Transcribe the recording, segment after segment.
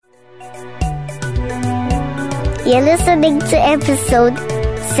You're listening to episode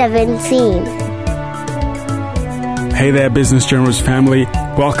 17. Hey there, Business Generals family.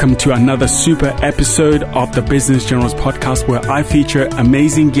 Welcome to another super episode of the Business Generals podcast, where I feature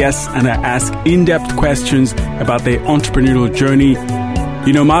amazing guests and I ask in-depth questions about their entrepreneurial journey.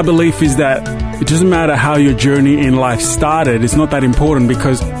 You know, my belief is that it doesn't matter how your journey in life started. It's not that important,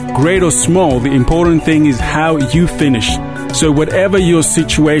 because great or small, the important thing is how you finish. So whatever your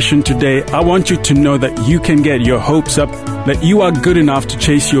situation today, I want you to know that you can get your hopes up, that you are good enough to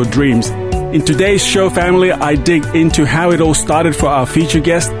chase your dreams. In today's show, family, I dig into how it all started for our featured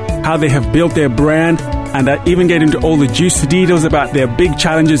guest, how they have built their brand, and I even get into all the juicy details about their big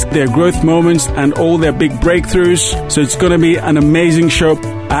challenges, their growth moments, and all their big breakthroughs. So it's going to be an amazing show.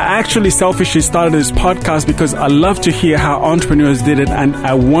 I actually selfishly started this podcast because I love to hear how entrepreneurs did it, and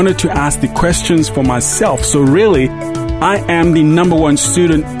I wanted to ask the questions for myself. So really, I am the number one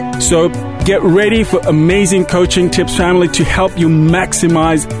student. So get ready for amazing coaching tips, family, to help you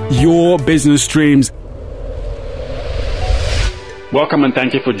maximize your business dreams. Welcome and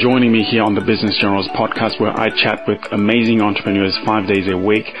thank you for joining me here on the Business Generals podcast, where I chat with amazing entrepreneurs 5 days a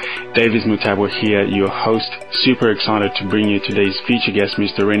week. Davis Mutabo here, your host. Super excited to bring you today's feature guest,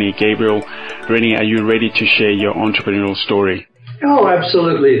 Mr. Rennie Gabriel. Rennie, are you ready to share your entrepreneurial story? Oh,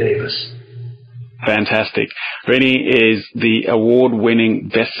 absolutely, Davis. Fantastic. Rennie is the award-winning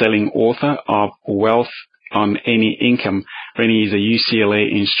best-selling author of Wealth on Any Income. Rennie is a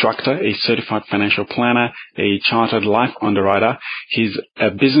UCLA instructor, a certified financial planner, a chartered life underwriter. He's a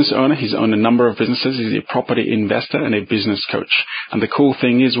business owner. He's owned a number of businesses. He's a property investor and a business coach. And the cool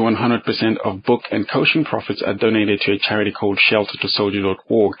thing is 100% of book and coaching profits are donated to a charity called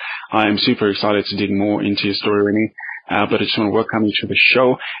sheltertosoldier.org. I am super excited to dig more into your story, Rennie. But I just want to welcome you to the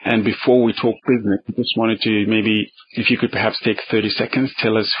show. And before we talk business, I just wanted to maybe, if you could perhaps take 30 seconds,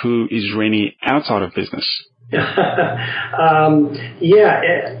 tell us who is Rennie outside of business. Thank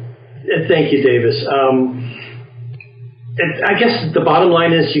you, Davis. I guess the bottom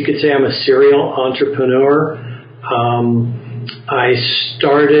line is you could say I'm a serial entrepreneur. I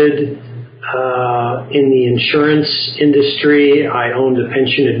started in the insurance industry. I owned a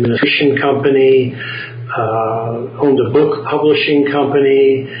pension administration company. Owned a book publishing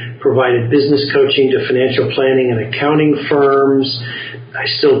company, provided business coaching to financial planning and accounting firms. I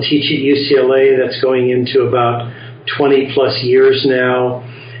still teach at UCLA. That's going into about 20 plus years now.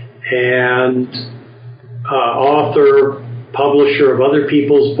 And author, publisher of other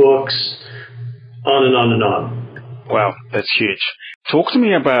people's books, on and on and on. Wow, that's huge. Talk to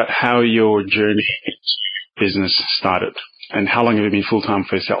me about how your journey in business started, and how long have you been full-time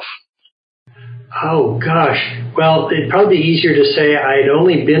for yourself? Oh, gosh. Well, it'd probably be easier to say I'd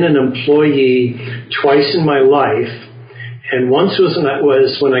only been an employee twice in my life. And once was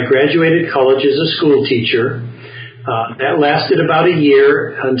when I graduated college as a school teacher. That lasted about a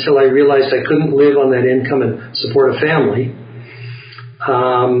year until I realized I couldn't live on that income and support a family.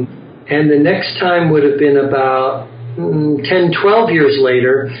 And the next time would have been about 10, 12 years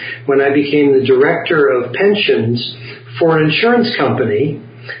later, when I became the director of pensions for an insurance company.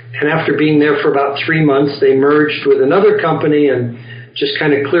 And after being there for about 3 months, they merged with another company and just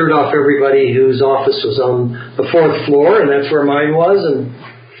kind of cleared off everybody whose office was on the 4th floor, and that's where mine was. And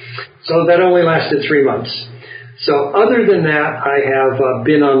so that only lasted 3 months. So other than that, I have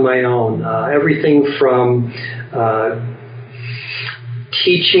been on my own. Everything from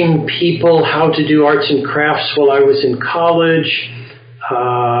teaching people how to do arts and crafts while I was in college,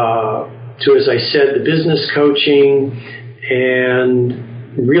 to, as I said, the business coaching and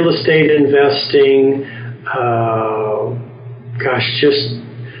real estate investing,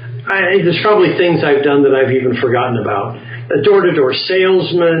 there's probably things I've done that I've even forgotten about. A door-to-door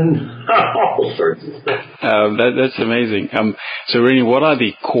salesman, all sorts of stuff. That's amazing. So, Rennie, what are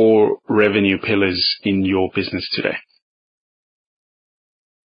the core revenue pillars in your business today?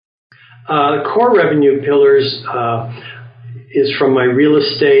 Core revenue pillars is from my real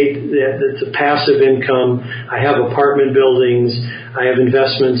estate. It's a passive income. I have apartment buildings. I have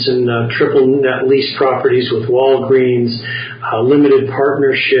investments in triple net lease properties with Walgreens, limited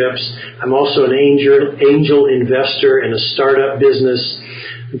partnerships. I'm also an angel investor in a startup business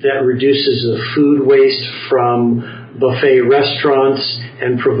that reduces the food waste from buffet restaurants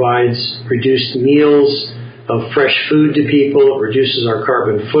and provides reduced meals of fresh food to people. It reduces our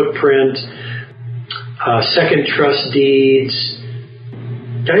carbon footprint. Second trust deeds.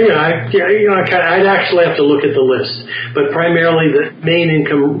 I'd actually have to look at the list, but primarily the main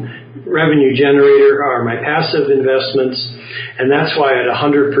income revenue generator are my passive investments, and that's why at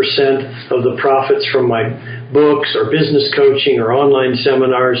 100% of the profits from my books or business coaching or online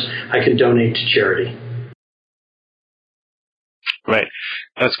seminars, I can donate to charity.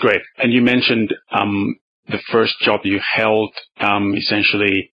 That's great. And you mentioned the first job you held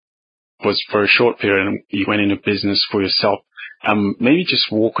essentially was for a short period, and you went into business for yourself. Maybe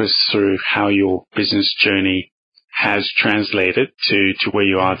just walk us through how your business journey has translated to where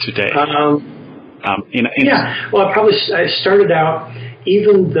you are today. Well, I started out,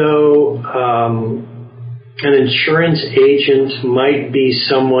 even though an insurance agent might be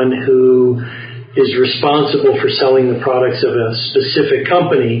someone who is responsible for selling the products of a specific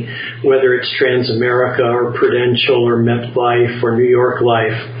company, whether it's Transamerica or Prudential or MetLife or New York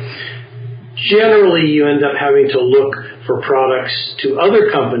Life. Generally, you end up having to look for products to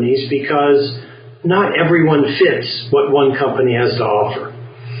other companies because not everyone fits what one company has to offer.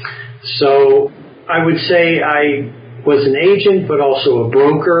 So I would say I was an agent, but also a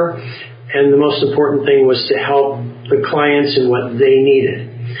broker, and the most important thing was to help the clients in what they needed.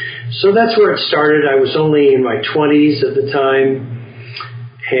 So that's where it started. I was only in my 20s at the time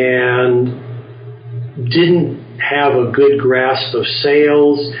and didn't have a good grasp of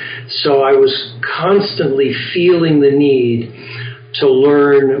sales, so I was constantly feeling the need to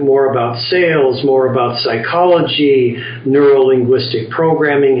learn more about sales, more about psychology, neuro-linguistic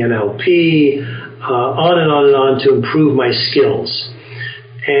programming, NLP, on and on and on, to improve my skills.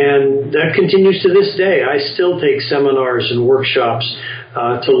 And that continues to this day. I still take seminars and workshops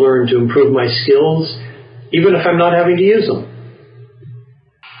to learn to improve my skills, even if I'm not having to use them.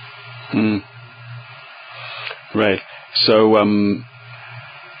 Right. So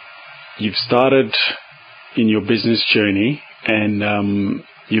you've started in your business journey, and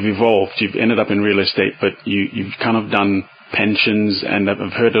you've evolved. You've ended up in real estate, but you've kind of done pensions, and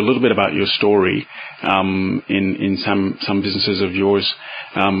I've heard a little bit about your story in some businesses of yours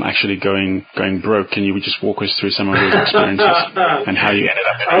actually going broke. Can you just walk us through some of those experiences and how you ended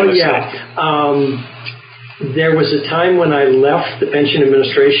up in real estate? There was a time when I left the pension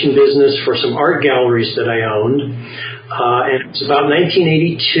administration business for some art galleries that I owned, and it was about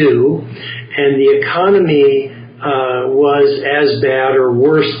 1982, and the economy was as bad or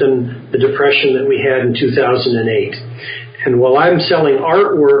worse than the depression that we had in 2008. And while I'm selling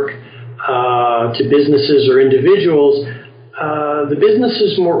artwork to businesses or individuals, the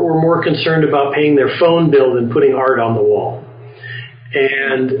businesses were more concerned about paying their phone bill than putting art on the wall.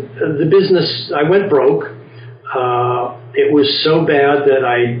 And the business, I went broke. It was so bad that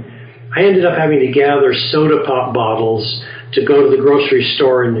I ended up having to gather soda pop bottles to go to the grocery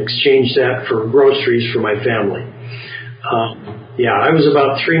store and exchange that for groceries for my family. I was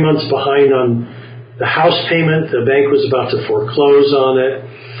about 3 months behind on the house payment. The bank was about to foreclose on it.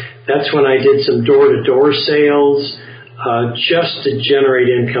 That's when I did some door-to-door sales just to generate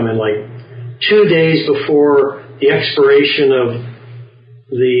income. In like 2 days before the expiration of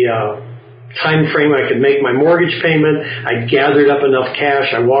the time frame I could make my mortgage payment, I gathered up enough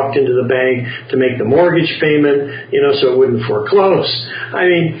cash. I walked into the bank to make the mortgage payment, so it wouldn't foreclose. I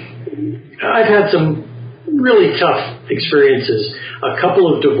mean, I've had some really tough experiences. A couple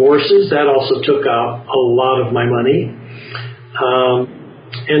of divorces, that also took out a lot of my money.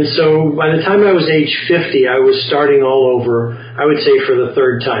 And so by the time I was age 50, I was starting all over, I would say for the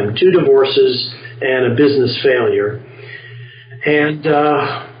third time. 2 divorces and a business failure. And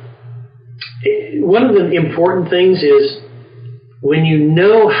one of the important things is when you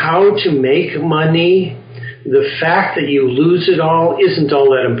know how to make money, the fact that you lose it all isn't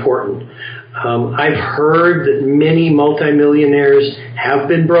all that important. I've heard that many multimillionaires have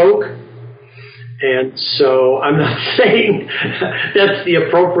been broke, and so I'm not saying that's the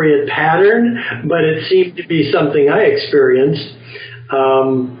appropriate pattern, but it seemed to be something I experienced.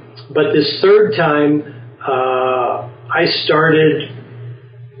 But this third time, I started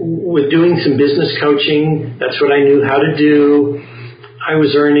with doing some business coaching. That's what I knew how to do. I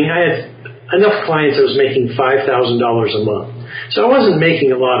had enough clients. I was making $5,000 a month. So I wasn't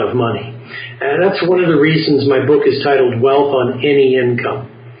making a lot of money. And that's one of the reasons my book is titled Wealth on Any Income.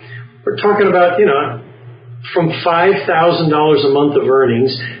 We're talking about, from $5,000 a month of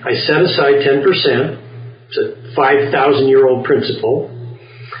earnings, I set aside 10%. It's a 5,000-year-old principle.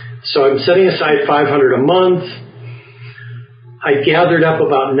 So I'm setting aside $500 a month. I gathered up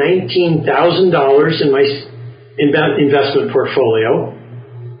about $19,000 in my investment portfolio,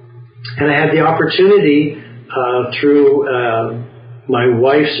 and I had the opportunity through my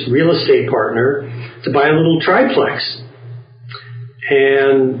wife's real estate partner to buy a little triplex.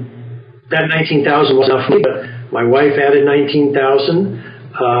 And that $19,000 was enough for me, but my wife added $19,000.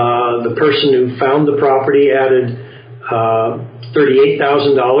 The person who found the property added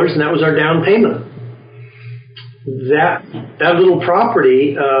 $38,000, and that was our down payment. That little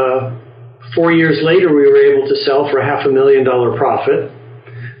property, 4 years later, we were able to sell for $500,000 profit.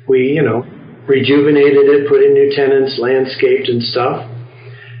 We, rejuvenated it, put in new tenants, landscaped and stuff.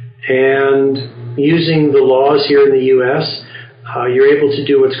 And using the laws here in the U.S., you're able to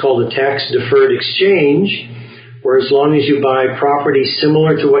do what's called a tax-deferred exchange, where as long as you buy property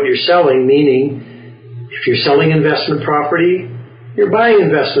similar to what you're selling, meaning if you're selling investment property, you're buying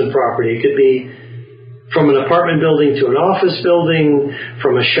investment property. It could be from an apartment building to an office building,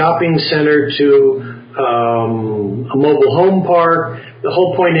 from a shopping center to a mobile home park. The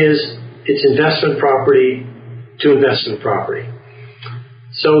whole point is it's investment property to investment property.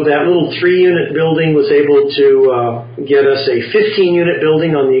 So that little 3-unit building was able to get us a 15-unit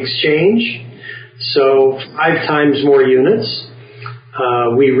building on the exchange, so 5 times more units.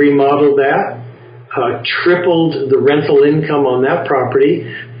 We remodeled that, tripled the rental income on that property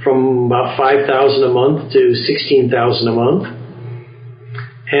from about $5,000 a month to $16,000 a month.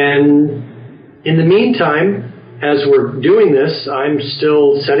 And in the meantime, as we're doing this, I'm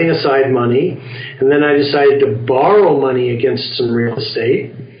still setting aside money, and then I decided to borrow money against some real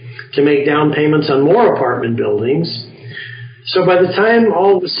estate to make down payments on more apartment buildings. So by the time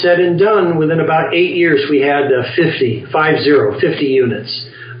all was said and done, within about 8 years, we had 50 units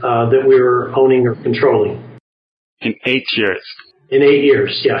that we were owning or controlling. In 8 years? In 8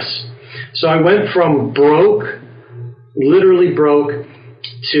 years, yes. So I went from broke, literally broke,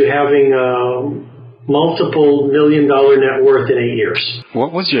 to having multiple $1-million net worth in 8 years.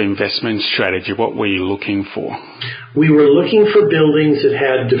 What was your investment strategy? What were you looking for? We were looking for buildings that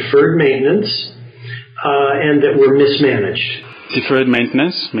had deferred maintenance and that were mismanaged. Deferred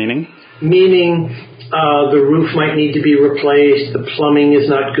maintenance, meaning? Meaning the roof might need to be replaced, the plumbing is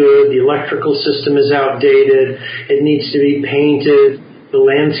not good, the electrical system is outdated, it needs to be painted, the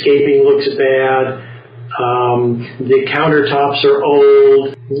landscaping looks bad, the countertops are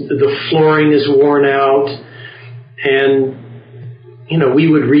old, the flooring is worn out, and, we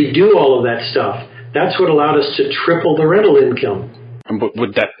would redo all of that stuff. That's what allowed us to triple the rental income. And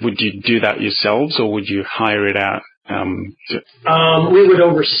would you do that yourselves, or would you hire it out? We would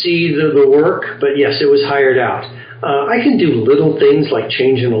oversee the work, but yes, it was hired out. I can do little things like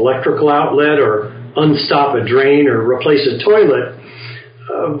change an electrical outlet or unstop a drain or replace a toilet,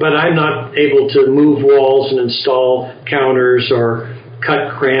 but I'm not able to move walls and install counters or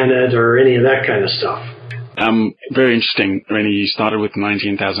cut granite or any of that kind of stuff. Very interesting, Rennie. You started with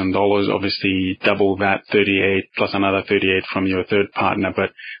 $19,000, obviously double that, 38 plus another 38 from your third partner,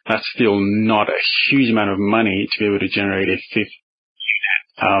 but that's still not a huge amount of money to be able to generate a 50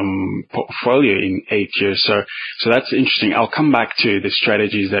 portfolio in 8 years. So that's interesting. I'll come back to the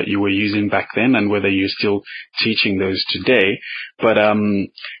strategies that you were using back then and whether you're still teaching those today. But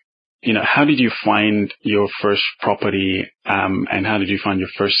how did you find your first property, and how did you find your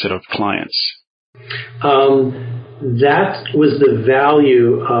first set of clients? That was the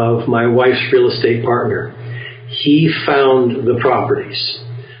value of my wife's real estate partner. He found the properties.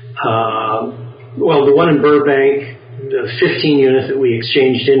 The one in Burbank, the 15 unit that we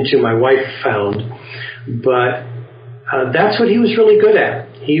exchanged into, my wife found. But that's what he was really good at.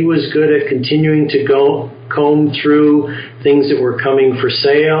 He was good at continuing to comb through things that were coming for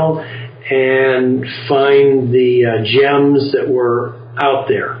sale and find the gems that were out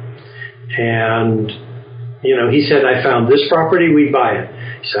there. And, he said, I found this property, we'd buy it.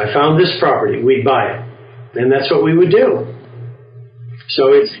 He said, I found this property, we'd buy it. And that's what we would do.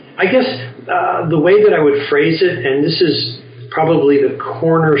 So I guess the way that I would phrase it, and this is probably the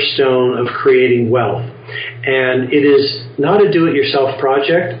cornerstone of creating wealth, and it is not a do-it-yourself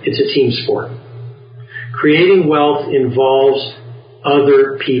project, it's a team sport. Creating wealth involves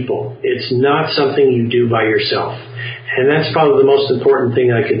other people. It's not something you do by yourself. And that's probably the most important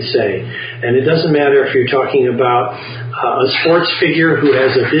thing I could say. And it doesn't matter if you're talking about a sports figure who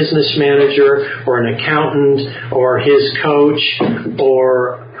has a business manager or an accountant or his coach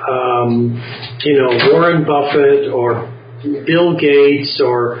or, Warren Buffett or Bill Gates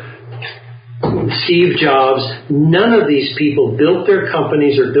or Steve Jobs. None of these people built their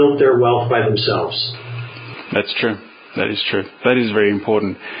companies or built their wealth by themselves. That's true. That is true. That is very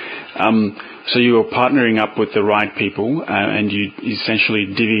important. So you were partnering up with the right people, and you essentially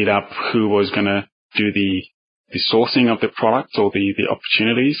divvied up who was going to do the sourcing of the products or the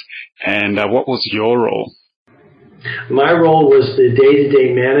opportunities. And what was your role? My role was the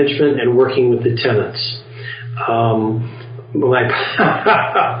day-to-day management and working with the tenants. My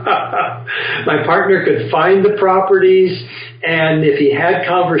partner could find the properties, and if he had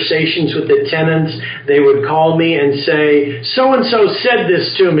conversations with the tenants, they would call me and say, so-and-so said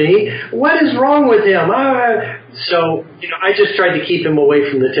this to me. What is wrong with him? So, I just tried to keep him away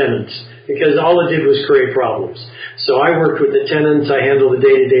from the tenants because all it did was create problems. So I worked with the tenants. I handled the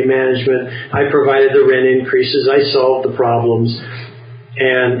day-to-day management. I provided the rent increases. I solved the problems.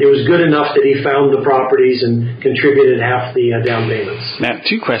 And it was good enough that he found the properties and contributed half the down payments. Now,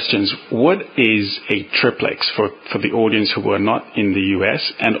 two questions. What is a triplex for the audience who are not in the US?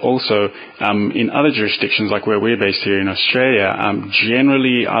 And also, in other jurisdictions like where we're based here in Australia,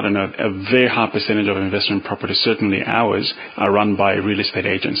 generally, I don't know, a very high percentage of investment properties, certainly ours, are run by real estate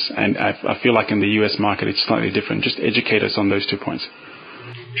agents. And I feel like in the US market, it's slightly different. Just educate us on those 2 points.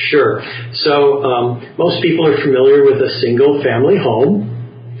 Sure. So most people are familiar with a single family home,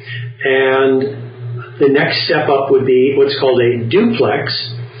 and the next step up would be what's called a duplex,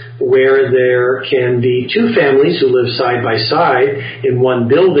 where there can be two families who live side by side in one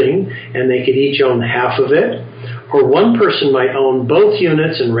building, and they could each own half of it, or one person might own both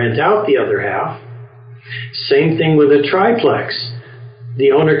units and rent out the other half. Same thing with a triplex.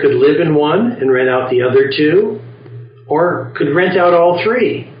 The owner could live in one and rent out the other two, or could rent out all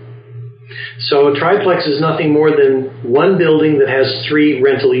three. So a triplex is nothing more than one building that has 3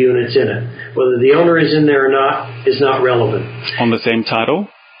 rental units in it. Whether the owner is in there or not is not relevant. On the same title?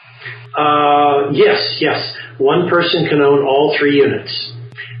 Yes. One person can own all 3 units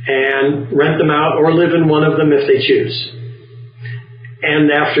and rent them out or live in one of them if they choose.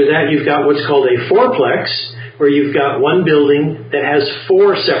 And after that, you've got what's called a fourplex, where you've got one building that has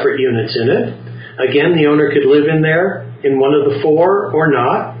 4 separate units in it. Again, the owner could live in there in one of the 4 or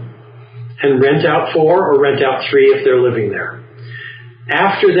not, and rent out 4 or rent out 3 if they're living there.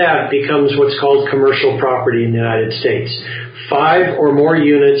 After that, it becomes what's called commercial property in the United States. 5 or more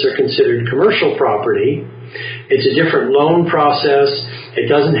units are considered commercial property. It's a different loan process. It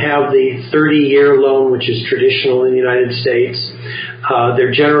doesn't have the 30-year loan, which is traditional in the United States.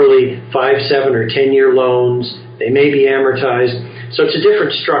 They're generally 5, 7, or 10-year loans. They may be amortized. So it's a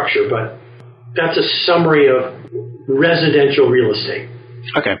different structure, but that's a summary of residential real estate.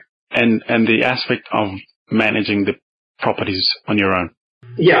 Okay. And the aspect of managing the properties on your own.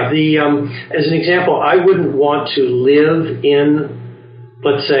 Yeah. As an example, I wouldn't want to live in,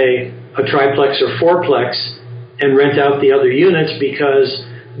 let's say, a triplex or fourplex and rent out the other units, because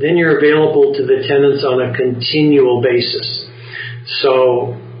then you're available to the tenants on a continual basis.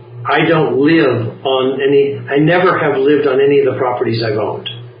 So I don't live on I never have lived on any of the properties I've owned.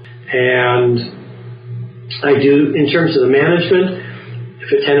 And I do, in terms of the management,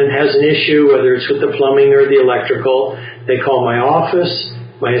 if a tenant has an issue, whether it's with the plumbing or the electrical, they call my office.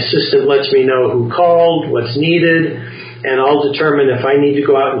 My assistant lets me know who called, what's needed, and I'll determine if I need to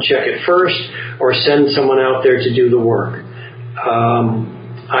go out and check it first or send someone out there to do the work.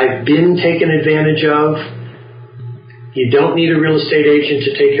 I've been taken advantage of. You don't need a real estate agent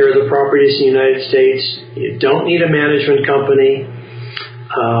to take care of the properties in the United States. You don't need a management company.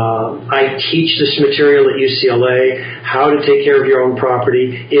 I teach this material at UCLA, how to take care of your own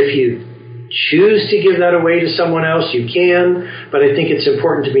property. If you choose to give that away to someone else, you can, but I think it's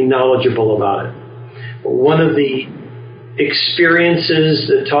important to be knowledgeable about it. One of the experiences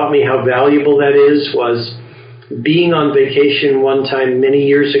that taught me how valuable that is was being on vacation one time many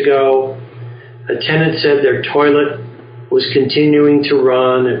years ago. A tenant said their toilet was continuing to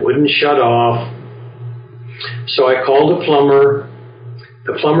run. It wouldn't shut off. So I called a plumber.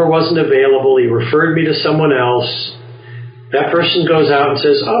 The plumber wasn't available. He referred me to someone else. That person goes out and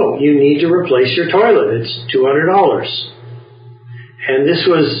says, "Oh, you need to replace your toilet. It's $200. And this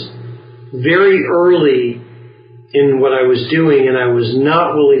was very early in what I was doing, and I was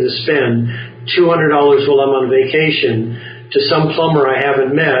not willing to spend $200 while I'm on vacation to some plumber I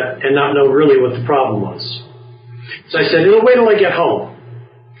haven't met and not know really what the problem was. So I said, "It'll wait till I get home."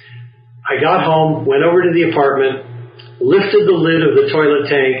 I got home, went over to the apartment, lifted the lid of the toilet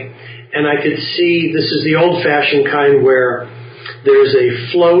tank, and I could see, this is the old-fashioned kind where there's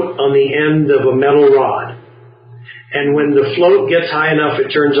a float on the end of a metal rod. And when the float gets high enough, it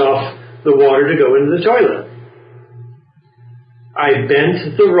turns off the water to go into the toilet. I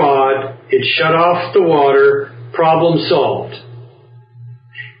bent the rod, it shut off the water, problem solved.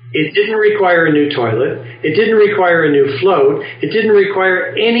 It didn't require a new toilet, it didn't require a new float, it didn't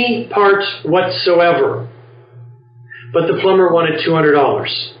require any parts whatsoever. But the plumber wanted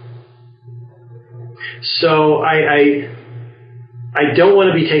 $200. So I don't want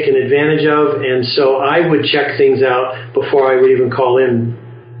to be taken advantage of, and so I would check things out before I would even call in,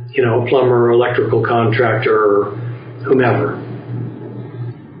 a plumber or electrical contractor or whomever.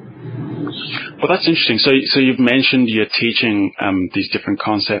 Well, that's interesting. So you've mentioned you're teaching these different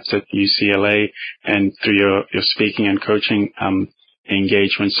concepts at UCLA, and through your speaking and coaching,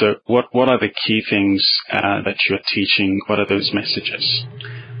 engagement. So what are the key things that you're teaching? What are those messages?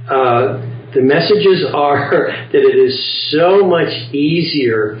 The messages are that it is so much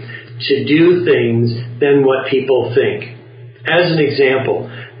easier to do things than what people think. As an example,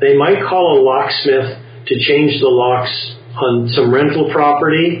 they might call a locksmith to change the locks on some rental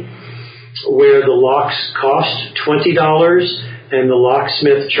property where the locks cost $20 and the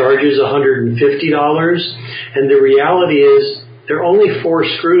locksmith charges $150. And the reality is there are only 4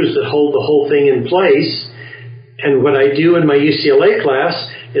 screws that hold the whole thing in place. And what I do in my UCLA class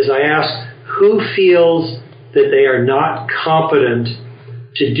is I ask who feels that they are not competent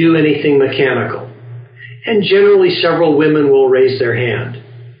to do anything mechanical. And generally several women will raise their hand.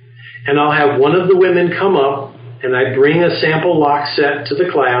 And I'll have one of the women come up and I bring a sample lock set to the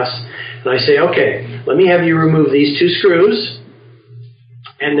class and I say, okay, let me have you remove these 2 screws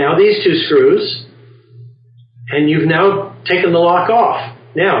and now these 2 screws, and you've now taken the lock off.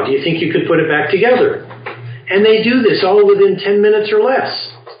 Now, do you think you could put it back together? And they do this all within 10 minutes or less.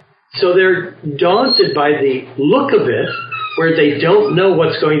 So they're daunted by the look of it, where they don't know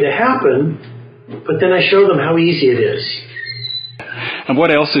what's going to happen, but then I show them how easy it is. And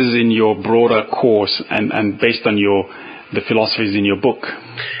what else is in your broader course and based on the philosophies in your book?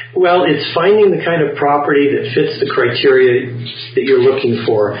 Well, it's finding the kind of property that fits the criteria that you're looking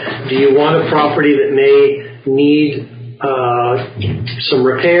for. Do you want a property that may need some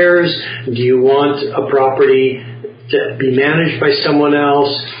repairs? Do you want a property to be managed by someone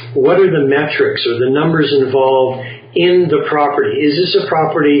else? What are the metrics or the numbers involved in the property? Is this a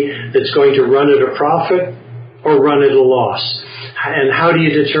property that's going to run at a profit or run at a loss? And how do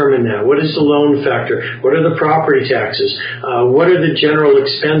you determine that? What is the loan factor? What are the property taxes? What are the general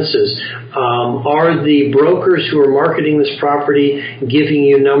expenses? Are the brokers who are marketing this property giving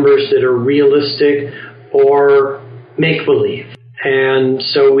you numbers that are realistic or make-believe? And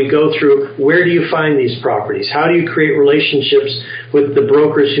so we go through, where do you find these properties? How do you create relationships with the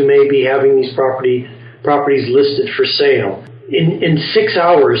brokers who may be having these properties listed for sale? In 6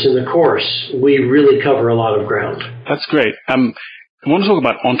 hours in the course, we really cover a lot of ground. That's great. I want to talk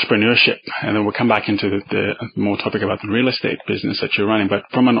about entrepreneurship, and then we'll come back into the more topic about the real estate business that you're running. But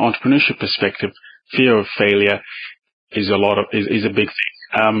from an entrepreneurship perspective, fear of failure is a big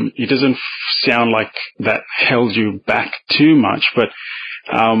thing. It doesn't sound like that held you back too much, but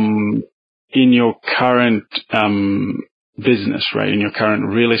in your current business, right, in your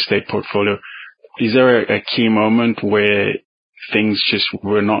current real estate portfolio, is there a key moment where things just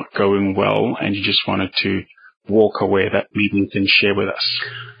were not going well and you just wanted to walk away that maybe you can share with us?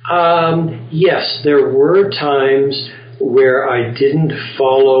 Yes, there were times where I didn't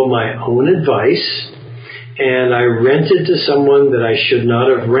follow my own advice and I rented to someone that I should not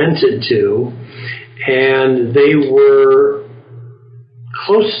have rented to, and they were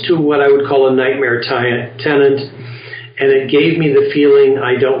close to what I would call a nightmare tenant, and it gave me the feeling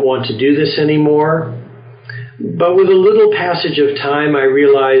I don't want to do this anymore. But with a little passage of time, I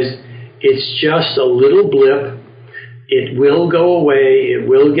realized it's just a little blip. It will go away, it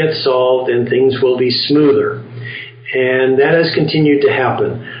will get solved, and things will be smoother. And that has continued to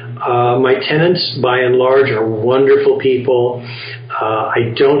happen. My tenants, by and large, are wonderful people.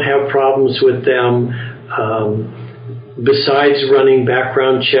 I don't have problems with them. Besides running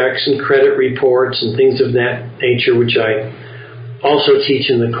background checks and credit reports and things of that nature, which I also teach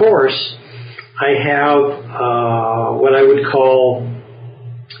in the course, I have what I would call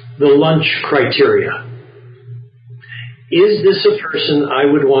the lunch criteria. Is this a person I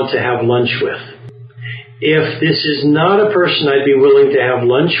would want to have lunch with? If this is not a person I'd be willing to have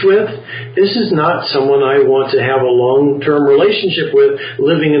lunch with, this is not someone I want to have a long-term relationship with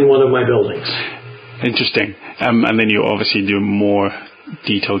living in one of my buildings. Interesting. And then you obviously do more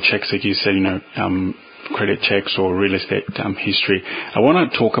detailed checks, like you said, credit checks or real estate history. I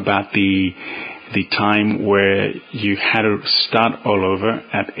want to talk about the time where you had to start all over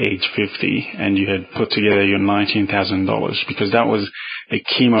at age 50 and you had put together your $19,000, because that was a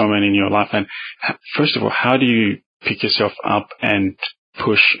key moment in your life. And first of all, how do you pick yourself up and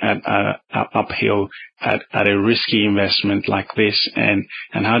push uphill at a risky investment like this? And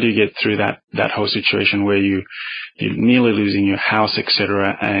how do you get through that whole situation where you're nearly losing your house,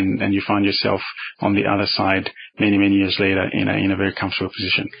 etc., and you find yourself on the other side many years later in a very comfortable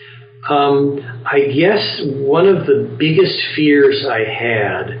position? I guess one of the biggest fears I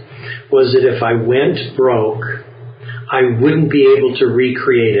had was that if I went broke, I wouldn't be able to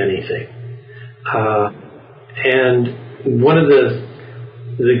recreate anything. And one of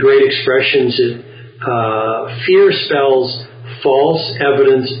the great expressions is fear spells false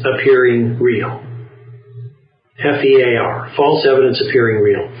evidence appearing real. F-E-A-R, false evidence appearing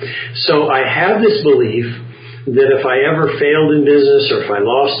real. So I had this belief that if I ever failed in business or if I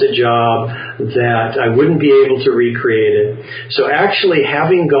lost a job, that I wouldn't be able to recreate it. So actually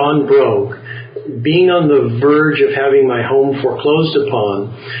having gone broke, being on the verge of having my home foreclosed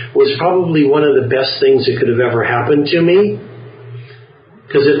upon, was probably one of the best things that could have ever happened to me,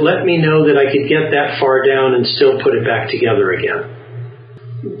 because it let me know that I could get that far down and still put it back together again.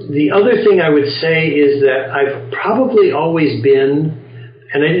 The other thing I would say is that I've probably always been,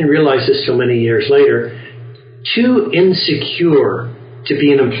 and I didn't realize this till many years later, too insecure to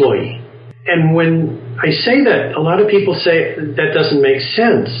be an employee. And when I say that, a lot of people say that doesn't make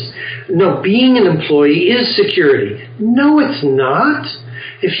sense. No, being an employee is security. No, it's not.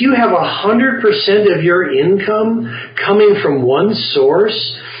 If you have 100% of your income coming from one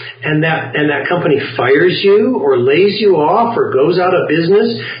source, and that company fires you or lays you off or goes out of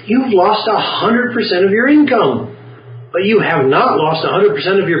business, you've lost 100% of your income. But you have not lost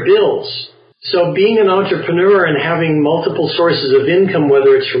 100% of your bills. So being an entrepreneur and having multiple sources of income,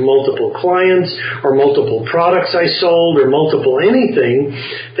 whether it's from multiple clients or multiple products I sold or multiple anything,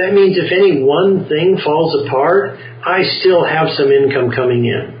 that means if any one thing falls apart, I still have some income coming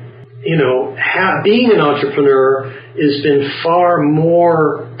in. You know, being an entrepreneur has been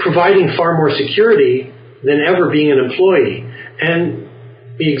providing far more security than ever being an employee. And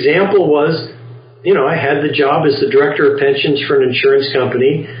the example was, you know, I had the job as the director of pensions for an insurance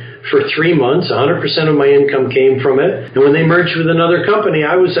company for 3 months. 100% of my income came from it. And when they merged with another company,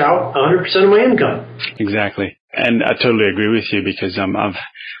 I was out 100% of my income. Exactly. And I totally agree with you, because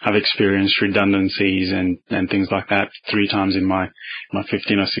I've experienced redundancies and things like that 3 times in my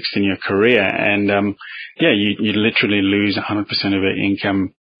 15 or 16 year career. And you literally lose 100% of your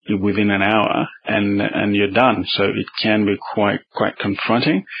income within an hour and you're done. So it can be quite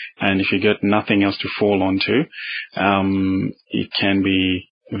confronting. And if you get nothing else to fall onto, it can be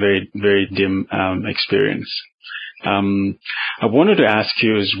very, very dim experience. I wanted to ask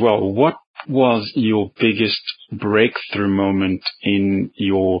you as well, what was your biggest breakthrough moment in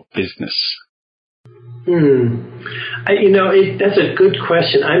your business? That's a good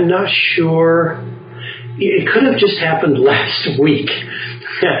question. I'm not sure. It could have just happened last week.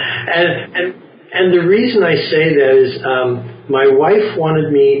 and the reason I say that is my wife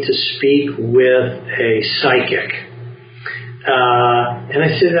wanted me to speak with a psychic. And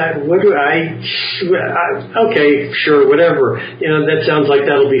I said, okay, sure, whatever. That sounds like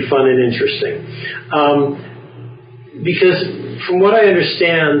that'll be fun and interesting. Because from what I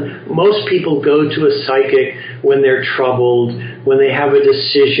understand, most people go to a psychic when they're troubled, when they have a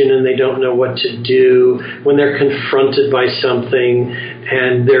decision and they don't know what to do, when they're confronted by something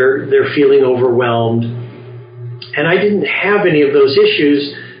and they're feeling overwhelmed. And I didn't have any of those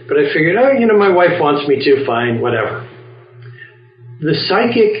issues, but I figured, my wife wants me to, fine, whatever. The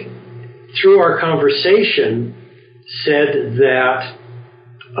psychic, through our conversation, said that,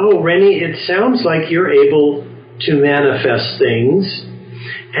 Rennie, it sounds like you're able to manifest things,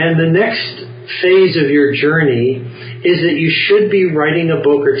 and the next phase of your journey is that you should be writing a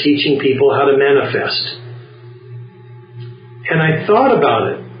book or teaching people how to manifest. And I thought about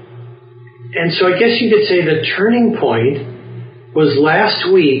it. And so I guess you could say the turning point was last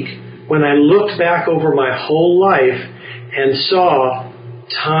week when I looked back over my whole life and saw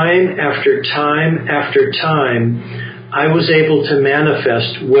time after time after time I was able to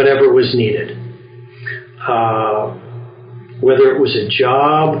manifest whatever was needed. Whether it was a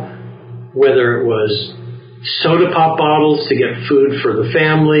job, whether it was soda pop bottles to get food for the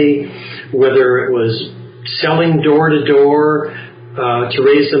family, whether it was selling door to door to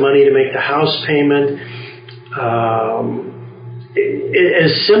raise the money to make the house payment.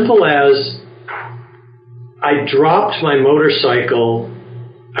 As simple as I dropped my motorcycle.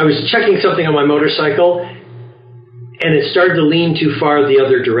 I was checking something on my motorcycle, and it started to lean too far the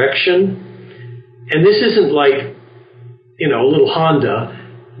other direction. And this isn't like, a little Honda.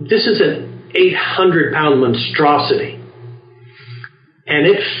 This is an 800-pound monstrosity. And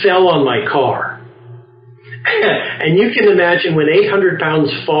it fell on my car. And you can imagine when 800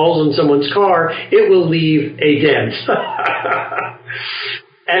 pounds falls on someone's car, it will leave a dent.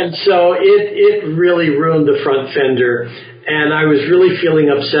 And so it really ruined the front fender. And I was really feeling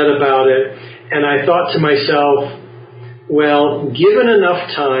upset about it. And I thought to myself, well, given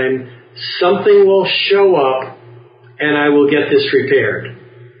enough time, something will show up and I will get this repaired.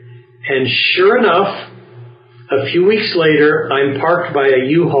 And sure enough, a few weeks later, I'm parked by a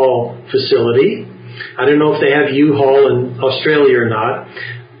U-Haul facility. I don't know if they have U-Haul in Australia or not,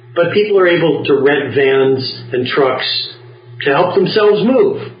 but people are able to rent vans and trucks to help themselves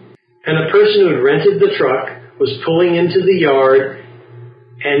move. And a person who had rented the truck was pulling into the yard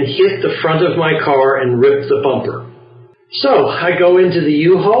and hit the front of my car and ripped the bumper. So I go into the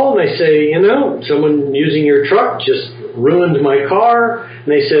U-Haul and I say, someone using your truck just ruined my car.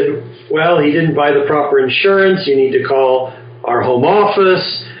 And they said, well, he didn't buy the proper insurance. You need to call our home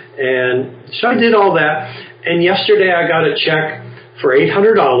office. And so I did all that. And yesterday I got a check for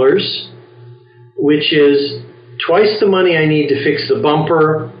 $800, which is twice the money I need to fix the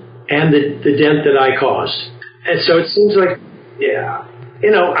bumper and the dent that I caused. And so it seems like,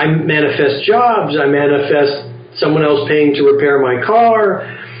 I manifest jobs. I manifest someone else paying to repair my car.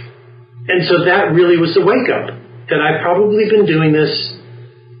 And so that really was the wake-up, that I've probably been doing this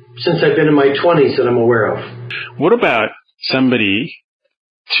since I've been in my 20s that I'm aware of. What about somebody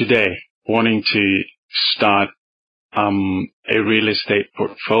today wanting to start a real estate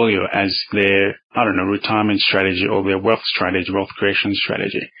portfolio as their, retirement strategy or their wealth strategy, wealth creation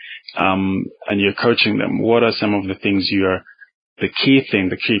strategy, and you're coaching them? What are some of the things the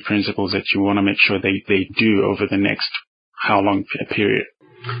key principles that you want to make sure they do over the next how long period?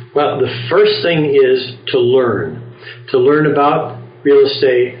 Well, the first thing is to learn about real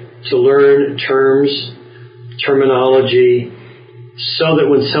estate, to learn terms, terminology, so that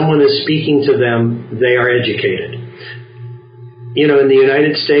when someone is speaking to them, they are educated. In the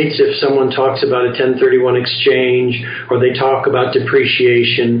United States, if someone talks about a 1031 exchange or they talk about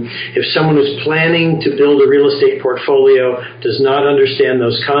depreciation, if someone who's planning to build a real estate portfolio does not understand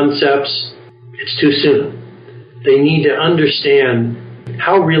those concepts, it's too soon. They need to understand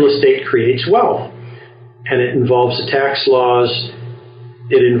how real estate creates wealth. And it involves the tax laws,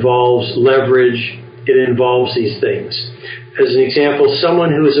 it involves leverage, it involves these things. As an example,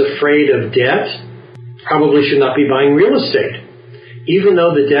 someone who is afraid of debt probably should not be buying real estate. Even though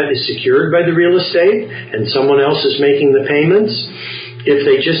the debt is secured by the real estate and someone else is making the payments, if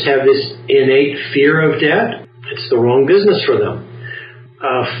they just have this innate fear of debt, it's the wrong business for them.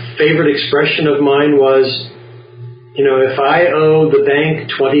 A favorite expression of mine was, if I owe the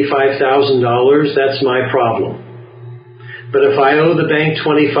bank $25,000, that's my problem. But if I owe the bank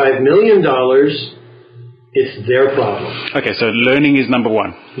 $25 million, it's their problem. Okay, so learning is number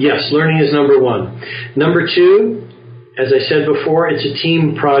one. Yes, learning is number one. Number two, as I said before, it's a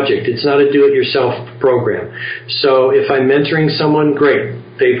team project. It's not a do-it-yourself program. So if I'm mentoring someone, great.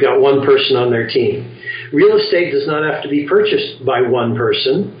 They've got one person on their team. Real estate does not have to be purchased by one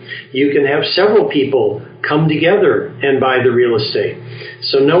person. You can have several people come together and buy the real estate.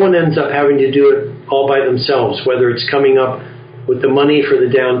 So no one ends up having to do it all by themselves, whether it's coming up with the money for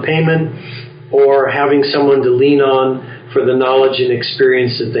the down payment or having someone to lean on for the knowledge and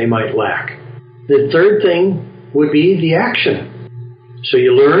experience that they might lack. The third thing would be the action. So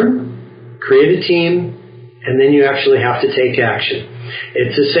you learn, create a team, and then you actually have to take action.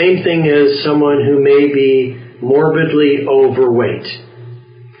 It's the same thing as someone who may be morbidly overweight.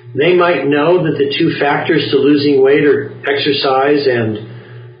 They might know that the two factors to losing weight are exercise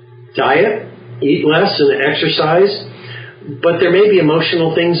and diet, eat less and exercise, but there may be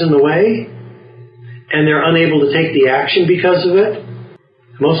emotional things in the way, and they're unable to take the action because of it.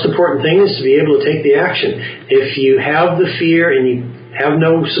 The most important thing is to be able to take the action. If you have the fear and you have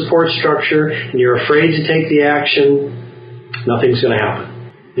no support structure and you're afraid to take the action, nothing's going to happen.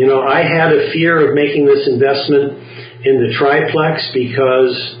 I had a fear of making this investment in the triplex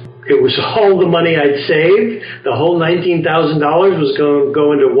because it was all the money I'd saved. The whole $19,000 was going to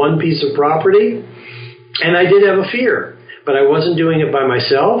go into one piece of property. And I did have a fear, but I wasn't doing it by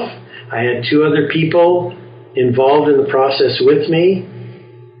myself. I had two other people involved in the process with me.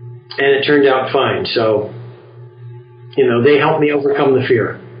 And it turned out fine. So, they helped me overcome the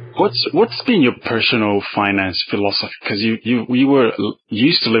fear. What's been your personal finance philosophy? Because you were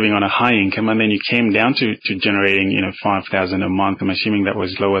used to living on a high income, and then you came down to generating $5,000 a month. I'm assuming that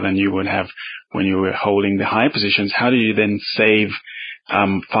was lower than you would have when you were holding the high positions. How do you then save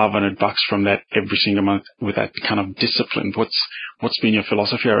 $500 from that every single month with that kind of discipline? What's been your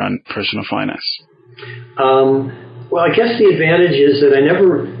philosophy around personal finance? Well, I guess the advantage is that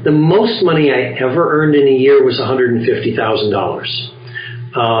the most money I ever earned in a year was $150,000.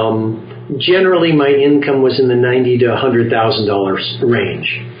 Generally, my income was in the $90,000 to $100,000 range.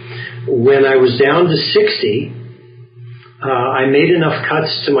 When I was down to 60, I made enough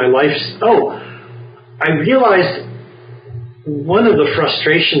cuts to my life. I realized one of the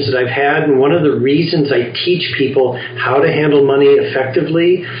frustrations that I've had and one of the reasons I teach people how to handle money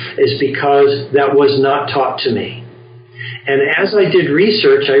effectively is because that was not taught to me. And as I did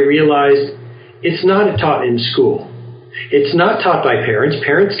research, I realized it's not taught in school. It's not taught by parents.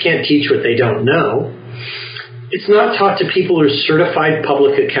 Parents can't teach what they don't know. It's not taught to people who are certified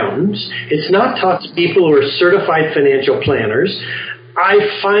public accountants. It's not taught to people who are certified financial planners. I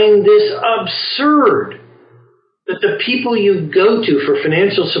find this absurd that the people you go to for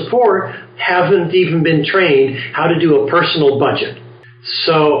financial support haven't even been trained how to do a personal budget.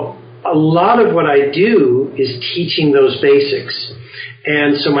 So a lot of what I do is teaching those basics.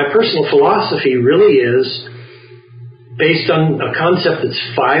 And so my personal philosophy really is based on a concept that's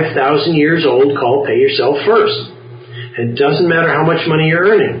 5,000 years old called pay yourself first. And it doesn't matter how much money you're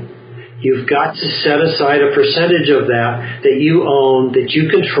earning. You've got to set aside a percentage of that you own, that you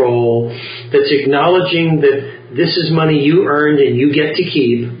control, that's acknowledging that this is money you earned and you get to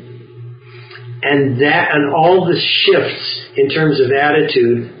keep. And all the shifts in terms of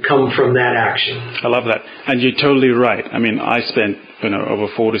attitude come from that action. I love that. And you're totally right. I mean, I spent, over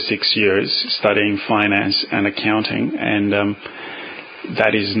 4 to 6 years studying finance and accounting, and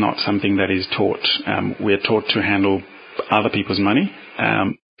that is not something that is taught. We're taught to handle other people's money,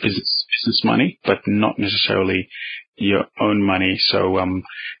 business money, but not necessarily your own money. So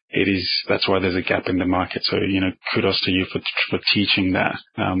that's why there's a gap in the market. So, kudos to you for teaching that.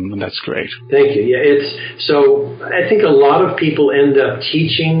 That's great. Thank you. Yeah, so I think a lot of people end up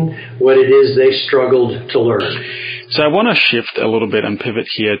teaching what it is they struggled to learn. So I want to shift a little bit and pivot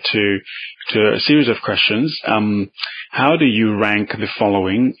here to a series of questions. How do you rank the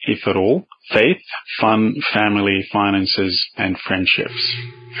following, if at all? Faith, fun, family, finances, and friendships.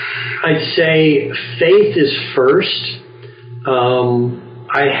 I'd say faith is first.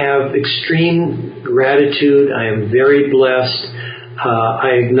 I have extreme gratitude. I am very blessed.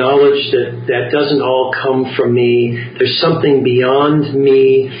 I acknowledge that doesn't all come from me. There's something beyond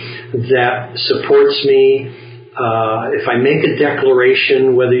me that supports me. If I make a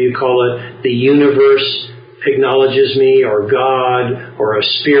declaration, whether you call it the universe acknowledges me, or God, or a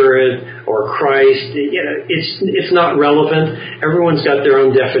spirit, or Christ, it's not relevant. Everyone's got their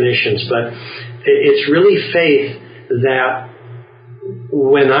own definitions, but it's really faith that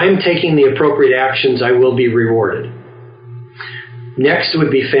when I'm taking the appropriate actions, I will be rewarded. Next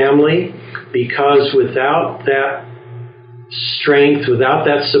would be family, because without that strength, without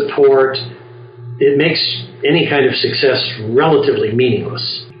that support, it makes any kind of success relatively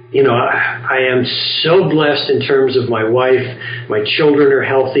meaningless. I am so blessed in terms of my wife. My children are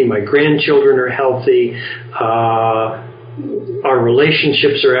healthy. My grandchildren are healthy. Our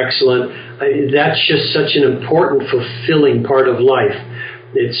relationships are excellent. That's just such an important, fulfilling part of life.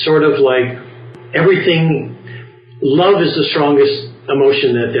 It's sort of like everything. Love is the strongest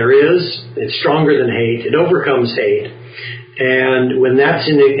emotion that there is. It's stronger than hate. It overcomes hate. And when that's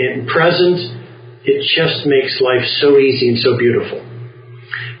in present, it just makes life so easy and so beautiful.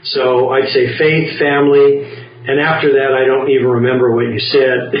 So I'd say faith, family, and after that, I don't even remember what you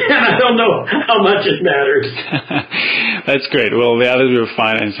said. And I don't know how much it matters. That's great. Well, the others were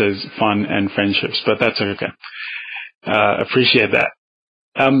finances, fun, and friendships, but that's okay. Appreciate that.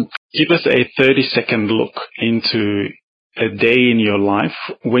 Give us a 30-second look into a day in your life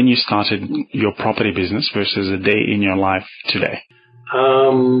when you started your property business versus a day in your life today.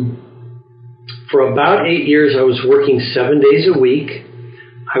 For about 8 years, I was working 7 days a week.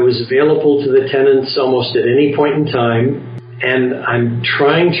 I was available to the tenants almost at any point in time. And I'm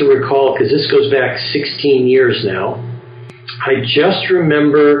trying to recall, because this goes back 16 years now, I just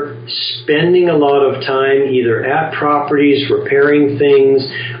remember spending a lot of time either at properties, repairing things,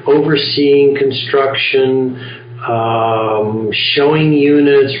 overseeing construction, showing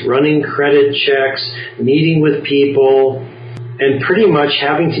units, running credit checks, meeting with people, and pretty much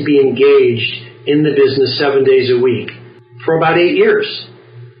having to be engaged in the business 7 days a week for about 8 years.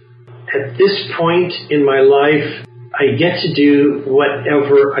 At this point in my life, I get to do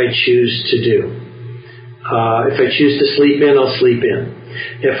whatever I choose to do. If I choose to sleep in, I'll sleep in.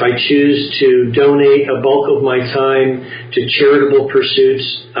 If I choose to donate a bulk of my time to charitable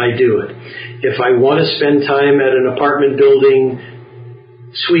pursuits, I do it. If I want to spend time at an apartment building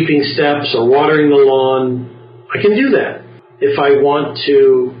sweeping steps or watering the lawn, I can do that. If I want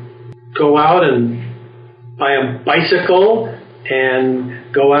to go out and buy a bicycle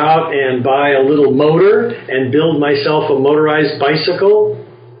and go out and buy a little motor and build myself a motorized bicycle,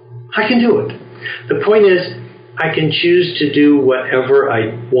 I can do it. The point is, I can choose to do whatever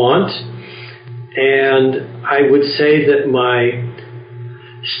I want, and I would say that my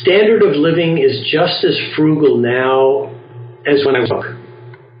standard of living is just as frugal now as when I was young.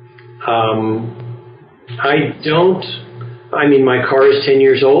 My car is 10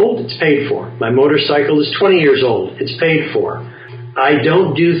 years old, it's paid for. My motorcycle is 20 years old, it's paid for. I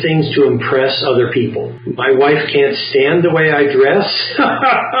don't do things to impress other people. My wife can't stand the way I dress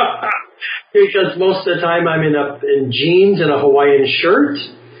because most of the time I'm in jeans and a Hawaiian shirt,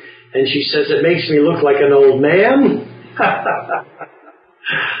 and she says it makes me look like an old man.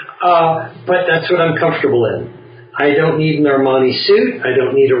 But that's what I'm comfortable in. I don't need an Armani suit, I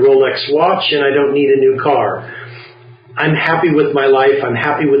don't need a Rolex watch, and I don't need a new car. I'm happy with my life, I'm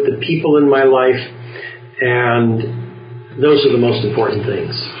happy with the people in my life, and those are the most important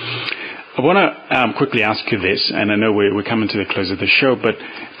things. I want to quickly ask you this, and I know we're coming to the close of the show, but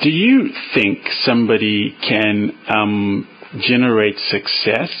do you think somebody can generate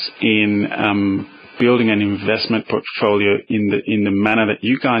success in building an investment portfolio in the manner that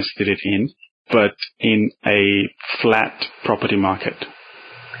you guys did it in, but in a flat property market?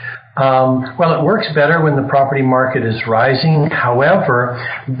 Well, it works better when the property market is rising. However,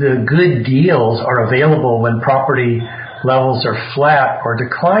 the good deals are available when property levels are flat or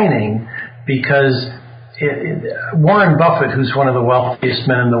declining, because Warren Buffett, who's one of the wealthiest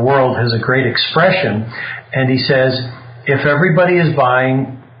men in the world, has a great expression, and he says, if everybody is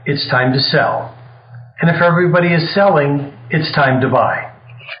buying, it's time to sell. And if everybody is selling, it's time to buy.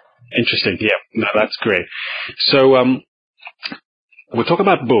 Interesting. Yeah, no, that's great. So we'll talk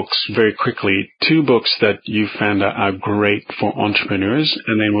about books very quickly. 2 books that you found are great for entrepreneurs,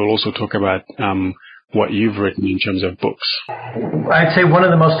 and then we'll also talk about what you've written in terms of books. I'd say one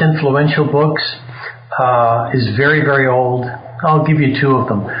of the most influential books is very, very old. I'll give you 2 of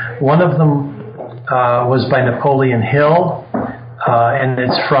them. One of them was by Napoleon Hill, and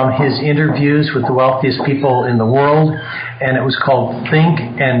it's from his interviews with the wealthiest people in the world, and it was called Think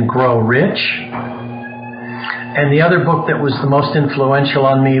and Grow Rich. And the other book that was the most influential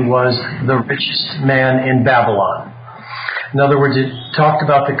on me was The Richest Man in Babylon. In other words, it talked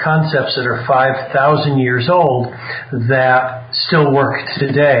about the concepts that are 5,000 years old that still work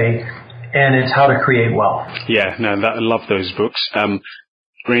today, and it's how to create wealth. Yeah, no, I love those books.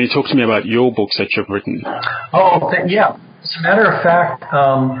 Rennie, talk to me about your books that you've written. Yeah. As a matter of fact,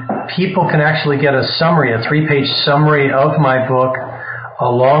 people can actually get a summary, a 3-page summary of my book,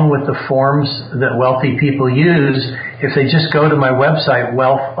 along with the forms that wealthy people use if they just go to my website,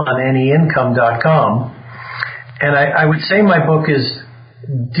 wealthonanyincome.com. And I would say my book is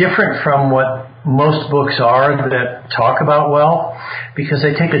different from what most books are that talk about wealth, because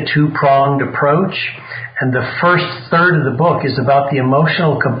I take a 2-pronged approach. And the first third of the book is about the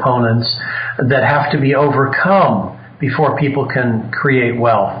emotional components that have to be overcome before people can create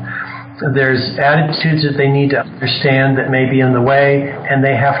wealth. There's attitudes that they need to understand that may be in the way, and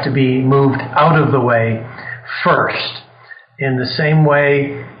they have to be moved out of the way first. In the same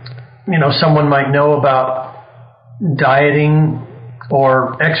way, someone might know about dieting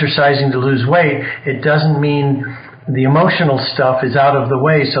or exercising to lose weight. It doesn't mean the emotional stuff is out of the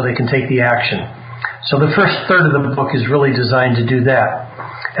way so they can take the action. So the first third of the book is really designed to do that.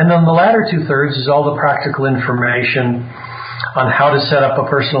 And then the latter 2/3 is all the practical information on how to set up a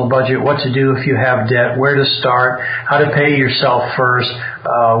personal budget, what to do if you have debt, where to start, how to pay yourself first,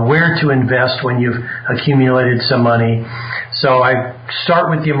 where to invest when you've accumulated some money. So I start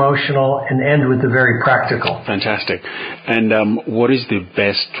with the emotional and end with the very practical. Fantastic. And what is the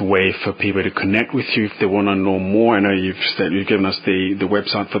best way for people to connect with you if they want to know more? I know you've given us the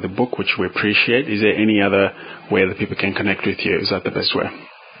website for the book, which we appreciate. Is there any other way that people can connect with you? Is that the best way?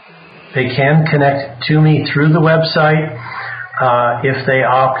 They can connect to me through the website. If they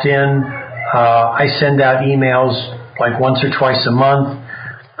opt in, I send out emails like once or twice a month,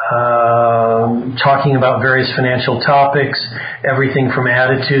 talking about various financial topics, everything from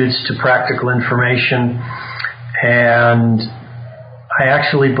attitudes to practical information. And I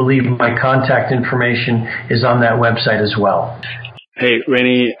actually believe my contact information is on that website as well. Hey,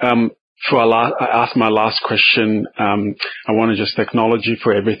 Rennie, I ask my last question. I want to just acknowledge you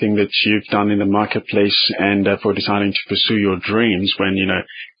for everything that you've done in the marketplace and for deciding to pursue your dreams when,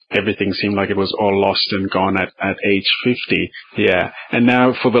 everything seemed like it was all lost and gone at age 50. Yeah. And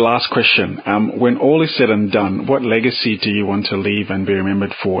now for the last question. When all is said and done, what legacy do you want to leave and be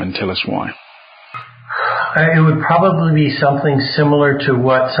remembered for, and tell us why? It would probably be something similar to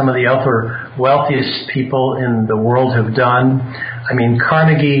what some of the other wealthiest people in the world have done. I mean,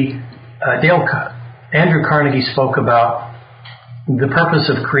 Andrew Carnegie spoke about the purpose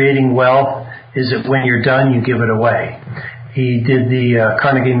of creating wealth is that when you're done, you give it away. He did the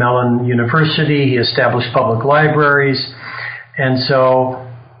Carnegie Mellon University. He established public libraries. And so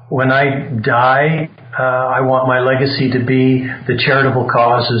when I die, I want my legacy to be the charitable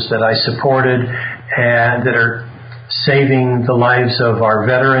causes that I supported and that are saving the lives of our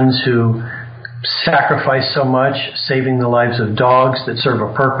veterans who sacrifice so much, saving the lives of dogs that serve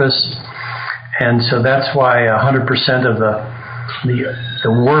a purpose. And so that's why 100% of the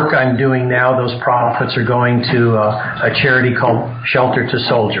work I'm doing now, those profits are going to a charity called Shelter to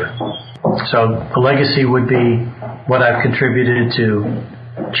Soldier. So the legacy would be what I've contributed to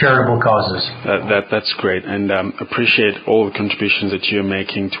charitable causes. That's great, and appreciate all the contributions that you're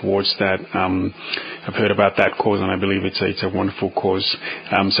making towards that. I've heard about that cause, and I believe it's a wonderful cause.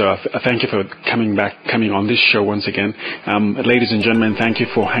 So I thank you for coming on this show once again. Ladies and gentlemen, thank you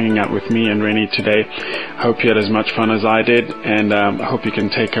for hanging out with me and Rennie today. Hope you had as much fun as I did, and I hope you can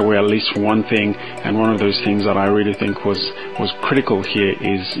take away at least one thing. And one of those things that I really think was critical here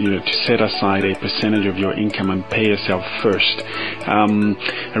is, to set aside a percentage of your income and pay yourself first.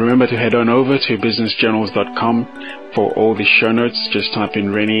 And remember to head on over to businessjournals.com for all the show notes. Just type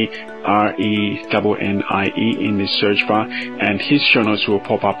in Rennie, Rennie, in the search bar, and his show notes will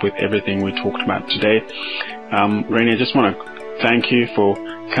pop up with everything we talked about today. Rennie, I just want to thank you for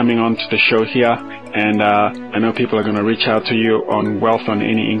coming on to the show here, and I know people are going to reach out to you on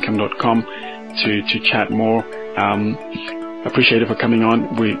wealthonanyincome.com to chat more. Appreciate it for coming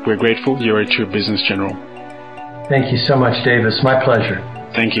on. We're grateful. You're a true business general. Thank you so much, Davis. My pleasure.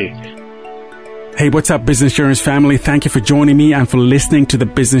 Thank you. Hey, what's up, Business Journals family? Thank you for joining me and for listening to the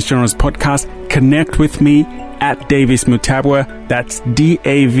Business Journals podcast. Connect with me at Davis Mutabwa. That's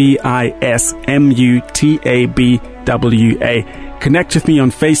DavisMutabwa. Connect with me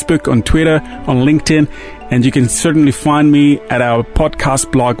on Facebook, on Twitter, on LinkedIn, and you can certainly find me at our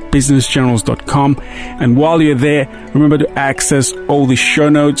podcast blog, businessjournals.com. And while you're there, remember to access all the show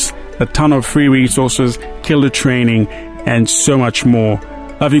notes, a ton of free resources, killer training, and so much more.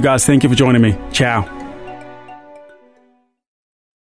 Love you guys. Thank you for joining me. Ciao.